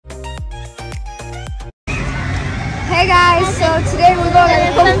Hey guys, so today we're going to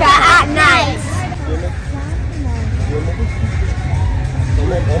Funfair at night.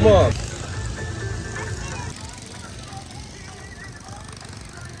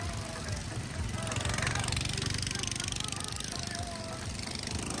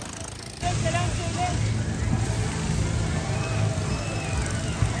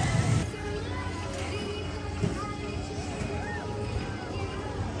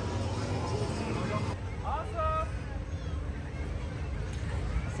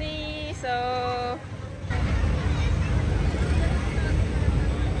 So,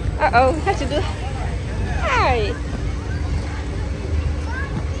 uh-oh, we have to do, hi.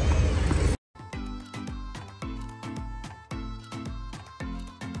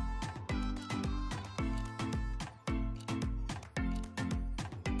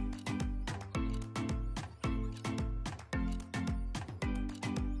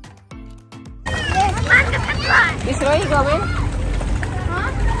 This where you going?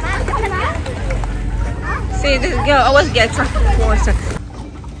 See, this girl always gets water.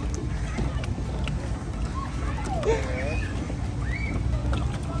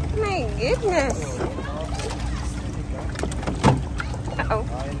 My goodness. Uh-oh.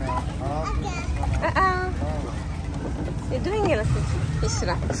 Uh-oh. You're doing it,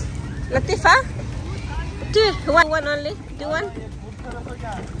 Isra. Latifa? Do one only. Do one.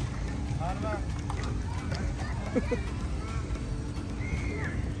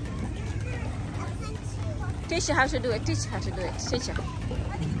 Teach her how to do it. Teach her how to do it. Teach her.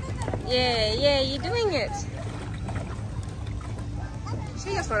 Yeah, you're doing it.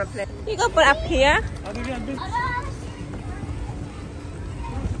 She just wanna play. You go put up here. How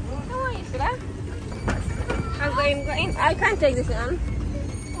are you, Sila? I'll go in. I can't take this on.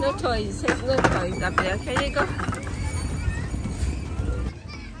 No toys. There's no toys up there. Okay, you go.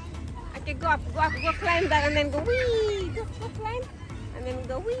 Okay, go up. Go climb that and then go wee. Go climb and then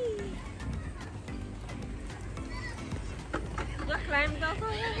go wee. Go climb,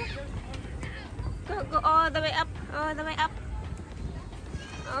 go all the way up, all the way up,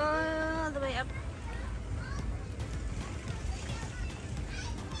 all the way up.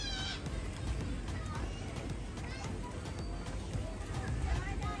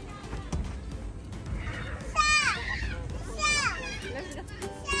 Let's go.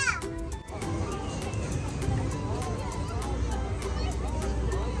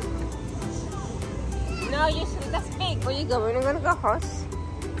 No, you see, that's big. Where you going? We're gonna go horse.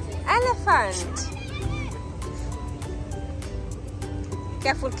 Elephant.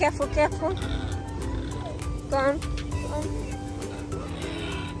 Careful, careful, careful. Go on.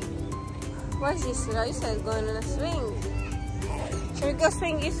 What's this? You said going on a swing. Should we go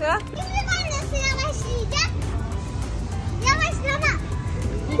swing, Isra?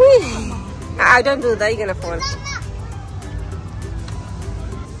 I don't do that. You're gonna fall.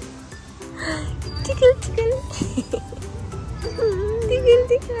 Tickle, tickle. Tickle,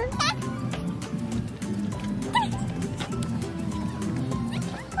 tickle.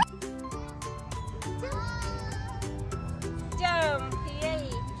 Jump, yay.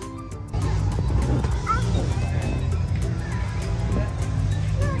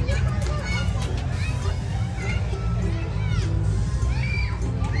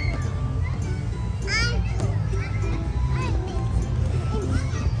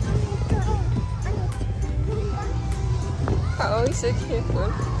 Oh, he's so careful.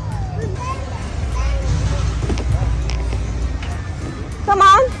 Come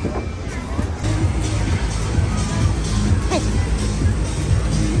on. Hey.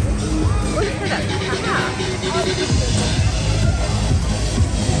 What is that?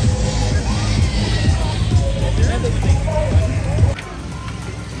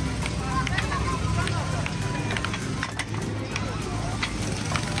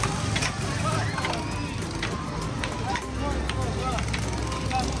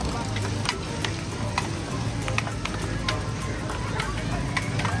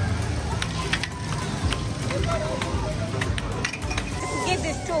 Get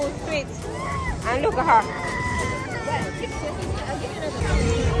this too sweet. And look at her.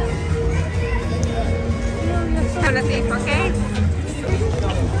 Okay?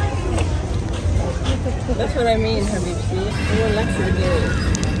 That's what I mean, Habibti. You will actually get it.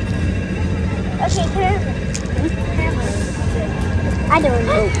 Okay, I don't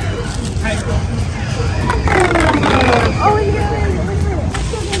know. Oh,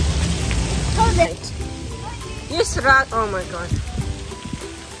 hold it. Yes, rock. Oh my god.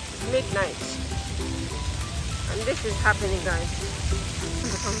 Midnight. And this is happening, guys.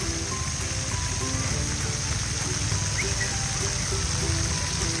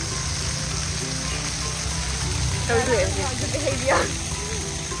 How do it? Good behaviour.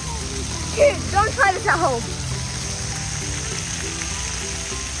 Don't try this at home.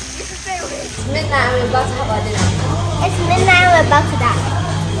 You should stay away. It's midnight and we're about to have our dinner. It's midnight and we're about to die.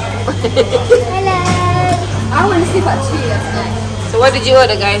 Hello. I want to sleep at 2 last night. So what did you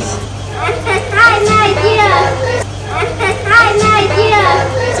order, guys? I have no idea. I have no idea.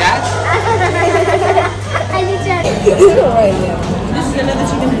 Jack? I literally. This is another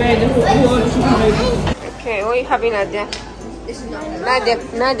chicken burger. Who ordered chicken burger? Okay, what are you having, Nadia? This is not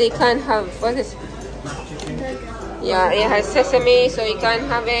Nadia can't have, what is it? Yeah, it has sesame, so you can't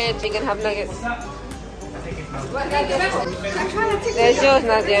have it. You can have nuggets. There's yours,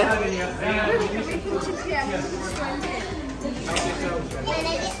 Nadia.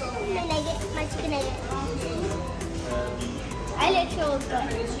 My chicken nugget. I literally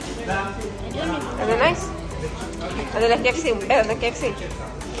got it. I don't even. Are they nice? Are they like KFC? Better than KFC?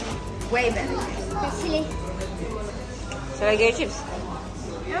 way better. That's silly. Shall I get you chips? I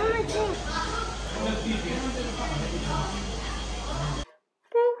want my thing.